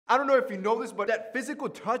I don't know if you know this, but that physical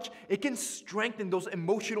touch, it can strengthen those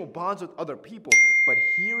emotional bonds with other people. But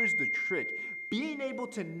here is the trick. Being able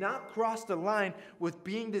to not cross the line with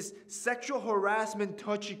being this sexual harassment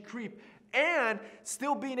touchy creep and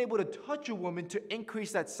still being able to touch a woman to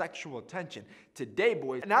increase that sexual attention. Today,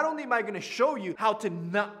 boys, not only am I going to show you how to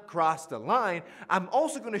not cross the line, I'm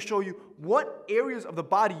also going to show you what areas of the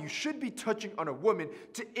body you should be touching on a woman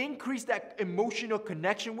to increase that emotional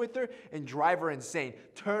connection with her and drive her insane.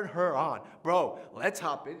 Turn her on. Bro, let's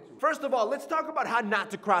hop into it. First of all, let's talk about how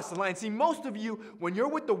not to cross the line. See, most of you, when you're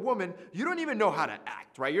with a woman, you don't even know how to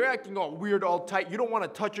act, right? You're acting all weird, all tight. You don't want to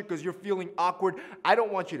touch her because you're feeling awkward. I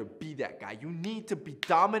don't want you to be that guy. You need to be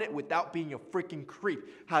dominant without being a freaking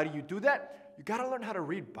creep. How do you do that? You gotta learn how to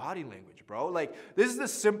read body language, bro. Like, this is the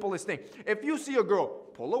simplest thing. If you see a girl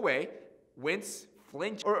pull away, wince,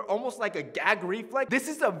 flinch, or almost like a gag reflex, this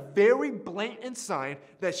is a very blatant sign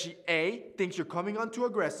that she A, thinks you're coming on too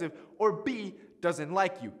aggressive, or B, doesn't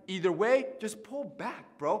like you. Either way, just pull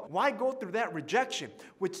back, bro. Why go through that rejection?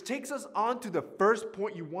 Which takes us on to the first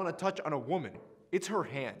point you want to touch on a woman. It's her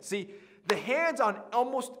hands. See, the hands on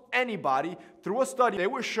almost anybody, through a study, they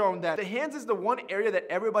were shown that the hands is the one area that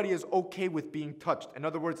everybody is okay with being touched. In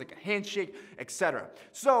other words, like a handshake, etc.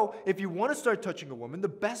 So, if you want to start touching a woman, the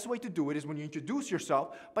best way to do it is when you introduce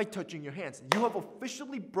yourself by touching your hands. You have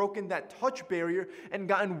officially broken that touch barrier and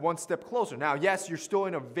gotten one step closer. Now, yes, you're still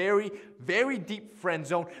in a very, very deep friend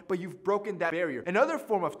zone, but you've broken that barrier. Another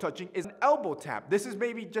form of touching is an elbow tap. This is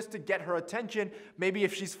maybe just to get her attention, maybe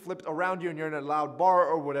if she's flipped around you and you're in a loud bar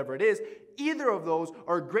or whatever it is. Either of those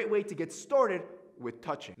are a great way to get started with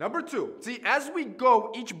touching. Number two, see, as we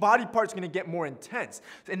go, each body part's gonna get more intense.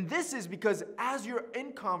 And this is because as you're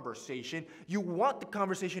in conversation, you want the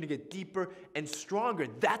conversation to get deeper and stronger.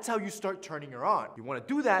 That's how you start turning her on. You wanna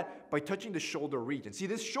do that by touching the shoulder region. See,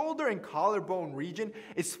 this shoulder and collarbone region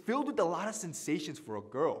is filled with a lot of sensations for a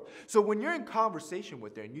girl. So when you're in conversation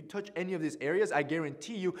with her and you touch any of these areas, I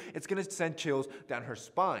guarantee you it's gonna send chills down her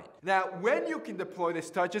spine. Now, when you can deploy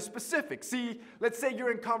this touch is specific. See, let's say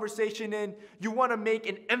you're in conversation and you want to make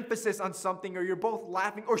an emphasis on something, or you're both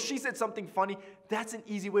laughing, or she said something funny. That's an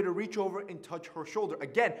easy way to reach over and touch her shoulder.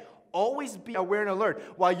 Again, always be aware and alert.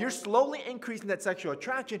 While you're slowly increasing that sexual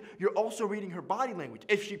attraction, you're also reading her body language.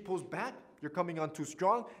 If she pulls back, you're coming on too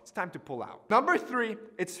strong, it's time to pull out. Number three,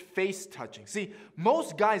 it's face touching. See,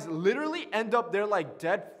 most guys literally end up there like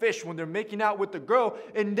dead fish when they're making out with the girl,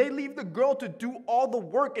 and they leave the girl to do all the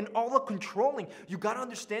work and all the controlling. You gotta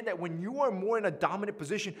understand that when you are more in a dominant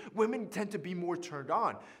position, women tend to be more turned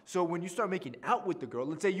on. So when you start making out with the girl,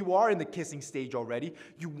 let's say you are in the kissing stage already,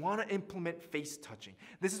 you wanna implement face touching.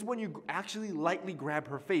 This is when you actually lightly grab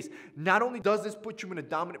her face. Not only does this put you in a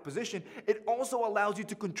dominant position, it also allows you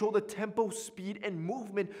to control the tempo, speed, and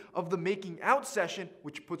movement of the making out session,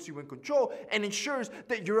 which puts you in control and ensures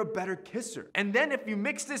that you're a better kisser. And then if you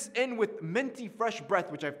mix this in with minty fresh breath,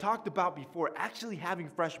 which I've talked about before, actually having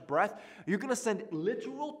fresh breath, you're gonna send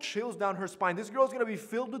literal chills down her spine. This girl's gonna be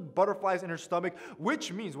filled with butterflies in her stomach,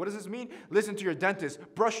 which means, what does this mean? Listen to your dentist,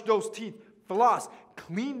 brush those teeth, floss,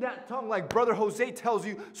 clean that tongue like Brother Jose tells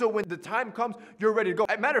you, so when the time comes, you're ready to go.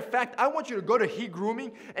 As a matter of fact, I want you to go to He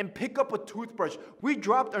Grooming and pick up a toothbrush. We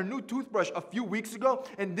dropped our new toothbrush a few weeks ago,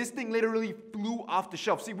 and this thing literally flew off the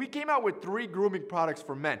shelf. See, we came out with 3 grooming products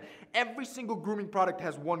for men. Every single grooming product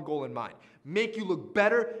has one goal in mind: make you look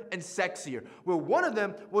better and sexier. Well, one of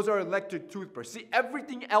them was our electric toothbrush. See,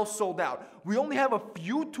 everything else sold out. We only have a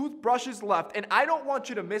few toothbrushes left, and I don't want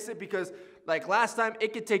you to miss it because, like last time,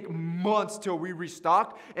 it could take months till we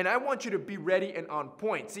restock, and I want you to be ready and on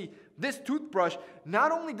point. See, this toothbrush,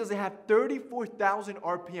 not only does it have 34,000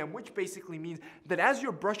 RPM, which basically means that as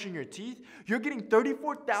you're brushing your teeth, you're getting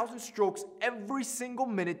 34,000 strokes every single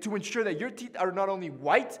minute to ensure that your teeth are not only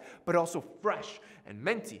white, but also fresh and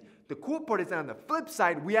minty. The cool part is that on the flip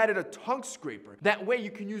side, we added a tongue scraper. That way you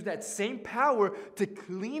can use that same power to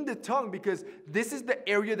clean the tongue, because this is the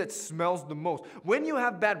area that smells the most. When you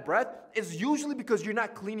have bad breath, it's usually because you're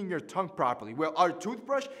not cleaning your tongue properly. Well, our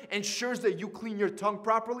toothbrush ensures that you clean your tongue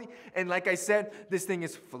properly, and like I said, this thing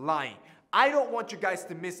is flying. I don't want you guys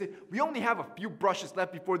to miss it. We only have a few brushes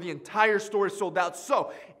left before the entire store is sold out.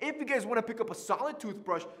 So if you guys want to pick up a solid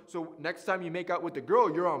toothbrush, so next time you make out with the girl,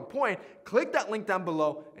 you're on point, click that link down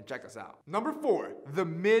below and check us out. Number 4, the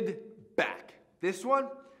mid-back. This one,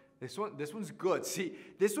 This one's good. See,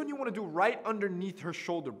 this one you want to do right underneath her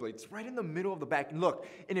shoulder blades, right in the middle of the back. And look,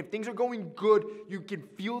 and if things are going good, you can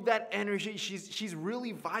feel that energy. She's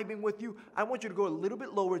really vibing with you. I want you to go a little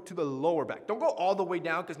bit lower to the lower back. Don't go all the way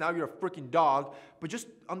down because now you're a freaking dog, but just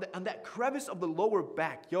on that crevice of the lower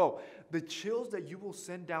back. Yo, the chills that you will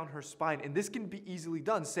send down her spine, and this can be easily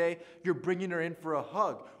done. Say you're bringing her in for a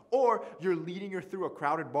hug, or you're leading her through a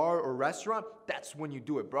crowded bar or restaurant. That's when you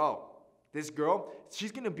do it, bro. This girl,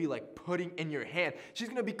 she's gonna be like putting in your hand. She's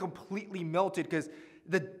gonna be completely melted because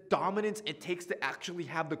the dominance it takes to actually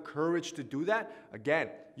have the courage to do that, again,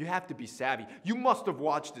 you have to be savvy. You must have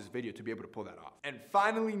watched this video to be able to pull that off. And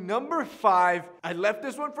finally, number 5, I left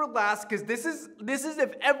this one for last because this is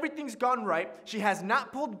if everything's gone right. She has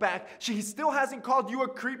not pulled back. She still hasn't called you a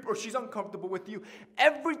creep or she's uncomfortable with you.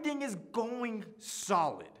 Everything is going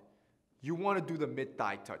solid. You want to do the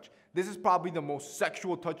mid-thigh touch. This is probably the most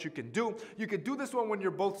sexual touch you can do. You can do this one when you're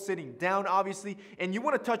both sitting down, obviously, and you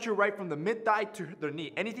want to touch her right from the mid-thigh to the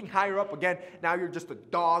knee. Anything higher up, again, now you're just a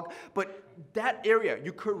dog. But that area,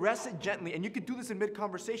 you caress it gently, and you could do this in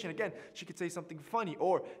mid-conversation. Again, she could say something funny,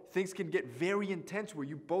 or things can get very intense where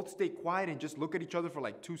you both stay quiet and just look at each other for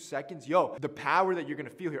like 2 seconds. Yo, the power that you're going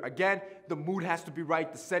to feel here. Again, the mood has to be right.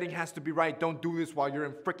 The setting has to be right. Don't do this while you're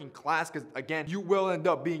in freaking class because, again, you will end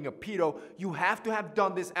up being a pedo. You have to have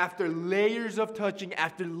done this after layers of touching,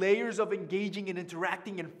 after layers of engaging and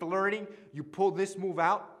interacting and flirting. You pull this move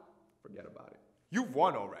out, forget about it. You've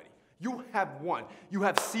won already. You have won. You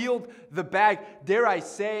have sealed the bag. Dare I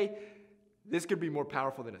say, this could be more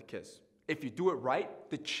powerful than a kiss. If you do it right,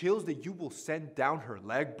 the chills that you will send down her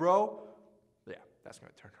leg, bro, yeah, that's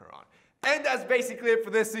going to turn her on. And that's basically it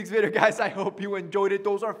for this week's video, guys. I hope you enjoyed it.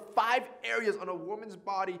 Those are 5 areas on a woman's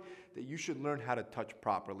body that you should learn how to touch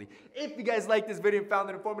properly. If you guys liked this video and found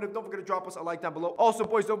it informative, don't forget to drop us a like down below. Also,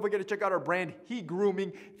 boys, don't forget to check out our brand, He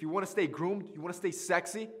Grooming. If you want to stay groomed, you want to stay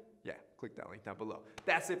sexy, yeah, click that link down below.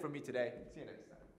 That's it for me today. See you next time.